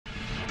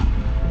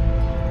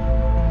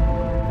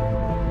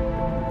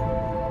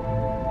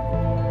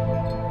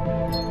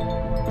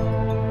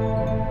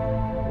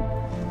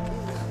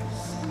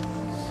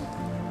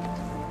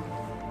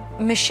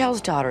Michelle's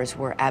daughters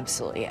were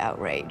absolutely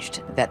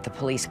outraged that the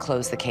police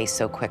closed the case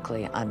so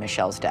quickly on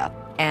Michelle's death.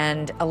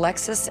 And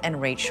Alexis and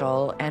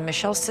Rachel and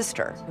Michelle's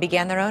sister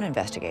began their own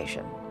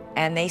investigation.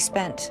 And they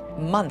spent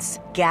months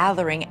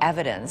gathering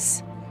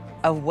evidence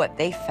of what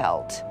they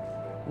felt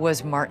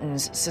was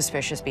Martin's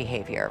suspicious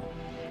behavior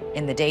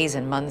in the days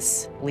and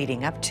months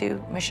leading up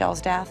to Michelle's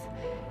death,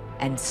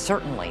 and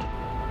certainly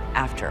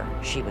after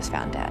she was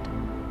found dead.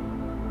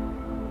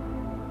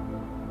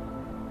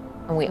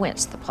 We went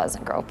to the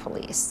Pleasant Grove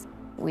police.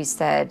 We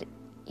said,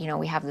 you know,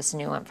 we have this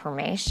new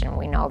information.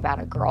 We know about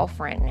a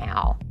girlfriend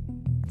now.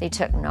 They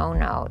took no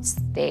notes.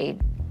 They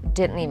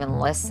didn't even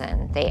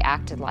listen. They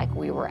acted like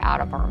we were out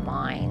of our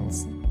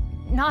minds.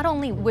 Not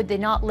only would they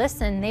not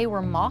listen, they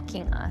were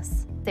mocking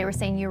us. They were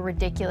saying, you're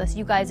ridiculous.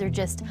 You guys are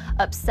just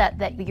upset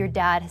that your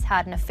dad has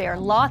had an affair.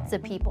 Lots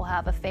of people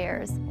have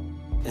affairs.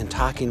 In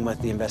talking with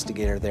the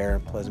investigator there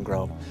in Pleasant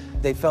Grove,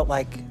 they felt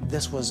like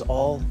this was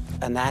all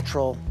a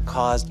natural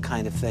caused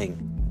kind of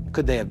thing.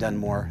 Could they have done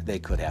more? They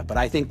could have. But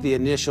I think the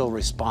initial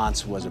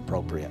response was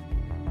appropriate.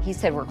 He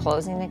said, we're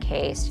closing the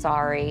case.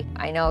 Sorry.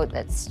 I know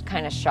that's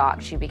kind of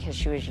shocked you because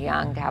she was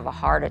young to have a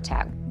heart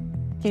attack.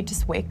 You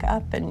just wake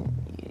up and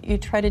you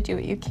try to do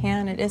what you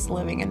can. It is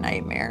living a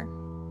nightmare.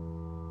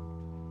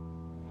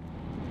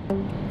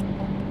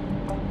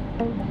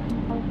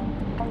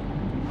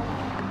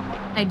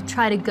 I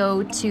try to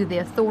go to the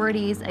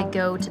authorities. I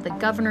go to the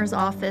governor's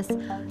office.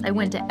 I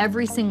went to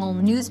every single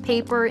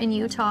newspaper in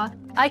Utah.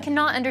 I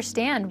cannot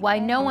understand why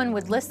no one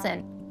would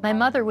listen. My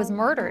mother was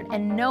murdered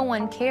and no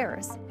one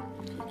cares.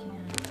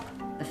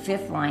 The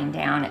fifth line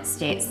down, it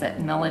states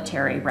that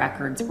military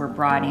records were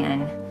brought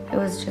in. It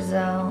was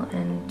Giselle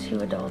and 2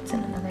 adults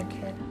and another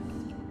kid.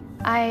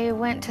 I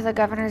went to the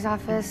governor's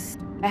office.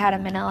 I had a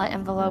manila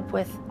envelope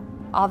with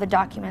all the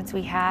documents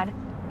we had.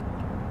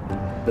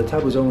 The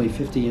tub was only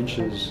 50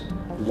 inches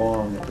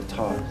long at the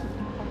top.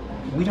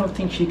 We don't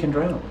think she can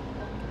drown.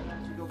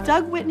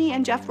 Doug Whitney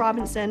and Jeff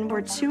Robinson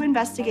were 2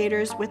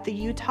 investigators with the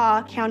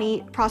Utah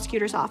County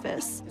Prosecutor's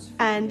Office.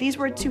 And these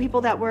were 2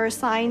 people that were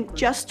assigned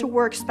just to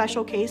work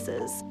special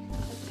cases.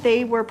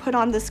 They were put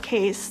on this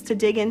case to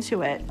dig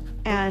into it,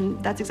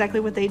 and that's exactly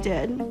what they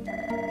did.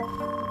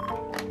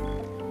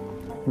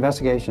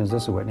 Investigations,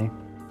 this is Whitney.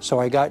 So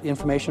I got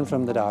information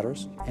from the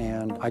daughters,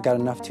 and I got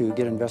enough to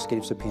get an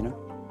investigative subpoena.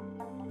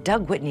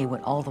 Doug Whitney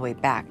went all the way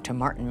back to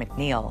Martin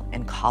MacNeill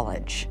in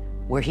college,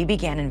 where he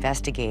began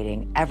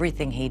investigating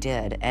everything he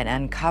did and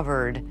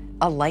uncovered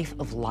a life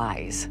of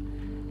lies.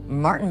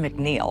 Martin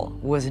MacNeill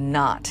was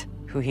not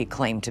who he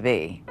claimed to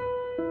be.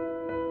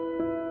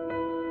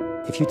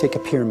 If you take a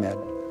pyramid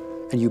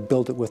and you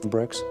build it with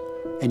bricks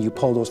and you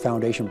pull those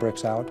foundation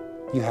bricks out,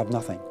 you have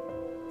nothing.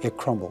 It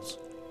crumbles.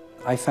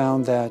 I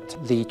found that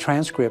the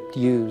transcript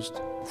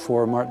used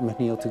for Martin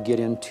MacNeill to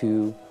get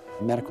into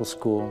medical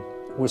school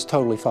was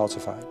totally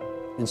falsified.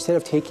 Instead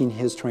of taking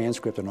his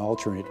transcript and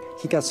altering it,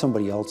 he got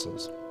somebody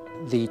else's.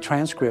 The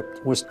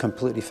transcript was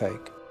completely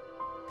fake.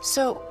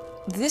 So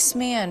this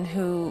man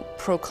who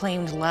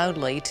proclaimed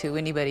loudly to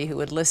anybody who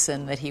would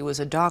listen that he was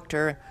a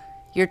doctor,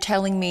 you're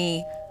telling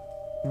me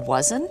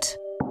wasn't?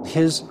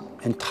 His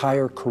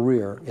entire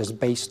career is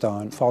based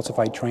on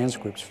falsified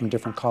transcripts from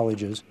different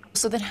colleges.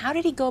 So then how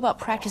did he go about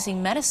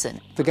practicing medicine?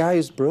 The guy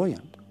is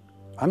brilliant.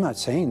 I'm not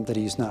saying that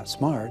he's not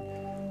smart.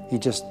 He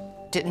just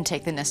didn't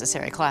take the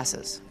necessary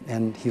classes.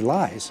 And he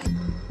lies.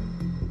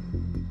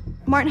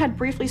 Martin had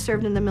briefly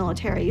served in the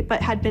military,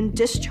 but had been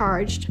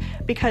discharged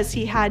because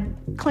he had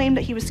claimed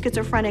that he was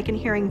schizophrenic and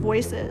hearing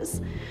voices.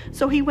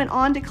 So he went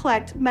on to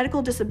collect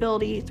medical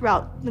disability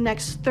throughout the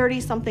next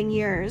 30-something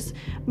years,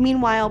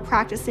 meanwhile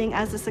practicing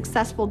as a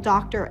successful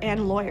doctor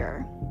and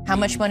lawyer. How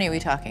much money are we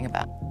talking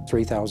about?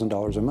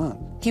 $3,000 a month.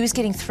 He was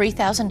getting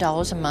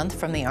 $3,000 a month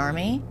from the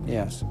Army?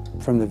 Yes,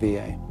 from the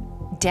VA.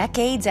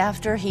 Decades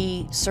after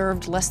he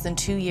served less than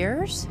 2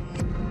 years?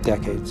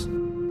 Decades.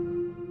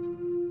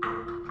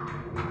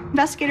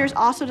 Investigators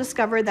also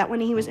discovered that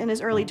when he was in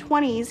his early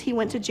 20s, he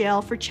went to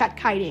jail for check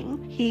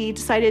kiting. He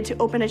decided to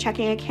open a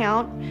checking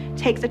account,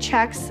 take the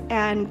checks,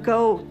 and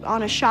go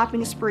on a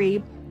shopping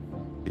spree.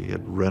 He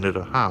had rented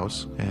a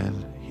house,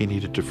 and he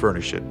needed to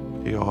furnish it.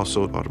 He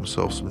also bought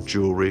himself some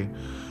jewelry,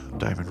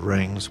 diamond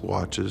rings,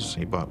 watches.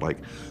 He bought like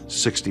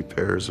 60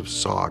 pairs of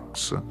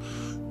socks,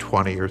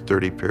 20 or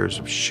 30 pairs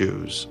of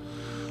shoes.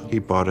 He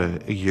bought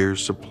a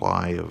year's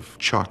supply of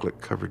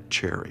chocolate-covered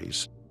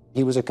cherries.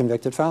 He was a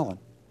convicted felon.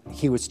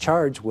 He was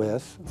charged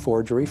with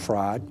forgery,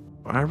 fraud.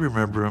 I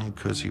remember him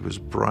because he was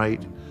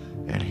bright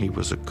and he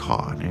was a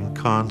con, and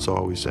cons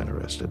always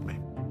interested me.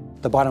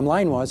 The bottom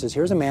line was,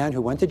 here's a man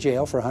who went to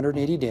jail for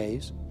 180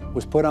 days,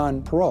 was put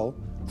on parole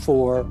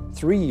for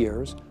 3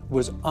 years,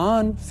 was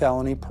on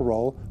felony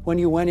parole when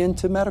you went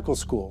into medical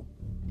school.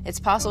 It's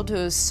possible to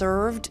have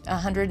served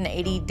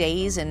 180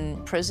 days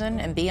in prison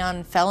and be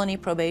on felony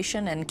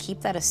probation and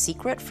keep that a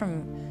secret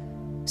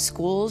from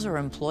schools or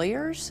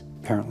employers?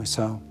 Apparently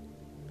so.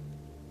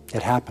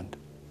 It happened.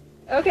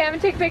 Okay, I'm gonna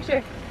take a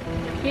picture.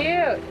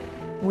 Cute.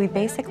 We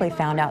basically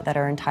found out that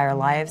our entire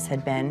lives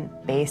had been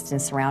based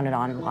and surrounded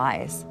on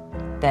lies,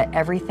 that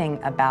everything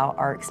about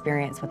our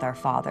experience with our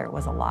father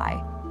was a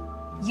lie.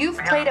 You've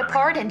played a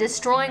part in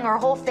destroying our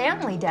whole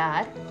family,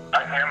 Dad.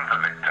 I am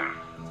the victim.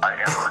 I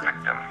am the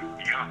victim.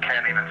 You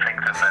can't even think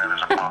that that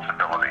is a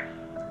possibility.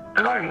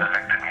 That I'm the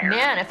victim here.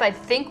 Man, if I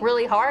think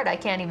really hard, I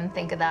can't even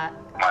think of that.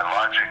 My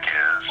logic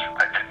is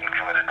I didn't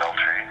commit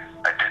adultery.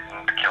 I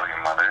didn't kill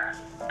your mother.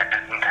 I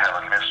didn't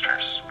have a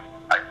mistress.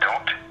 I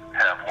don't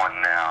have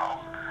one now.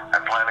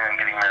 I'm planning on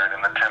getting married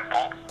in the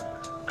temple,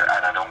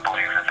 and I don't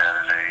believe that that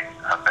is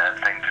a bad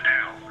thing to do.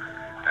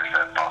 There's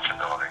that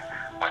possibility,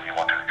 whether you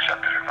want to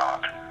accept it or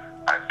not.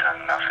 I've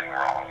done nothing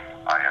wrong.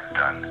 I have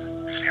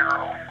done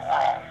zero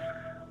wrong.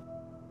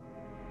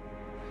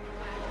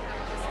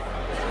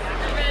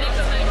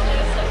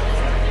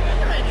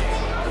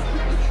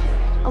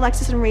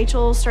 Alexis and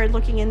Rachel started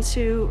looking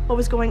into what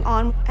was going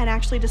on and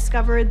actually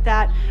discovered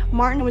that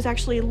Martin was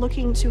actually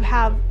looking to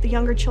have the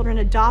younger children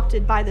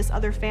adopted by this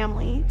other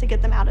family to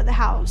get them out of the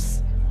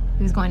house.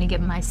 He was going to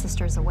give my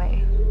sisters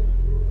away.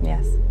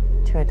 Yes,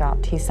 to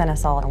adopt. He sent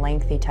us all a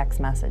lengthy text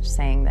message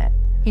saying that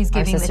he's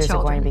giving our sisters the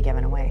are going children to be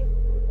given away.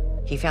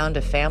 He found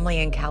a family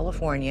in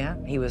California.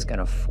 He was going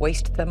to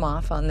foist them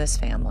off on this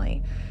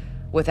family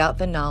without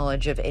the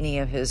knowledge of any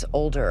of his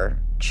older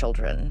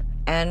children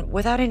and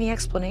without any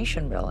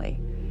explanation, really.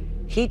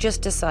 He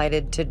just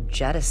decided to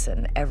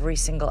jettison every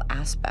single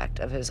aspect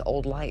of his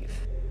old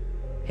life.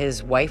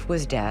 His wife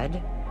was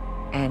dead,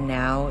 and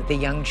now the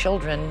young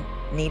children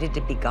needed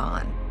to be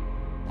gone.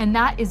 And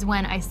that is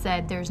when I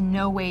said, there's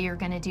no way you're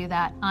going to do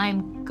that.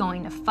 I'm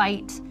going to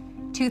fight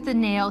tooth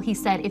and nail. He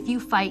said, if you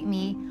fight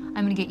me,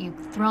 I'm going to get you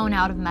thrown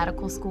out of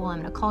medical school.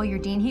 I'm going to call your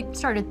dean. He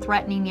started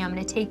threatening me. I'm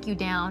going to take you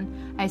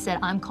down. I said,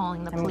 I'm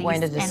calling the police. I'm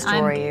going to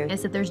destroy you. I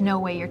said, there's no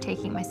way you're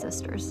taking my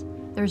sisters.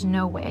 There's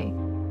no way.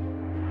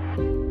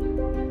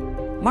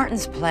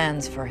 Martin's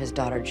plans for his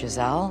daughter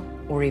Giselle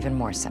were even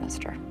more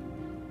sinister.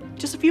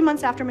 Just a few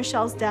months after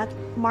Michelle's death,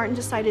 Martin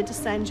decided to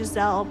send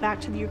Giselle back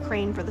to the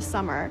Ukraine for the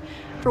summer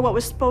for what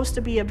was supposed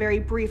to be a very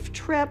brief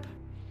trip.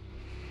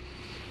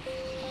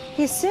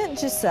 He sent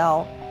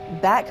Giselle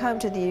back home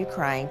to the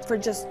Ukraine for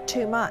just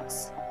 2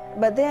 months.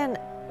 But then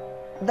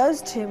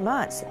those 2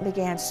 months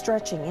began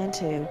stretching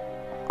into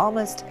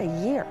almost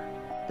a year.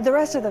 The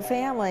rest of the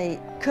family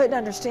couldn't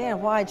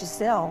understand why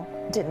Giselle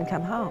didn't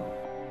come home.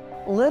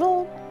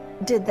 Little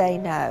did they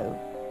know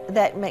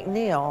that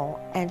MacNeill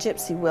and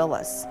Gypsy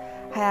Willis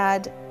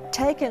had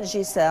taken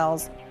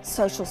Giselle's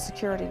social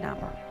security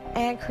number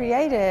and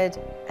created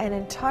an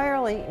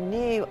entirely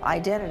new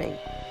identity.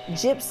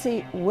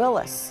 Gypsy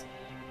Willis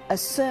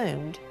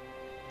assumed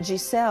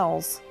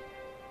Giselle's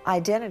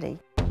identity.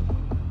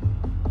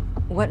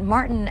 What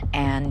Martin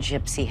and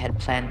Gypsy had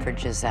planned for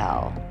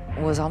Giselle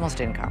was almost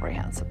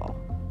incomprehensible.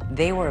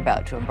 They were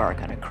about to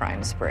embark on a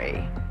crime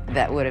spree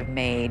that would have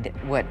made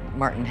what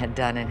Martin had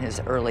done in his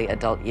early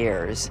adult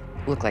years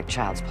look like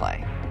child's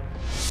play.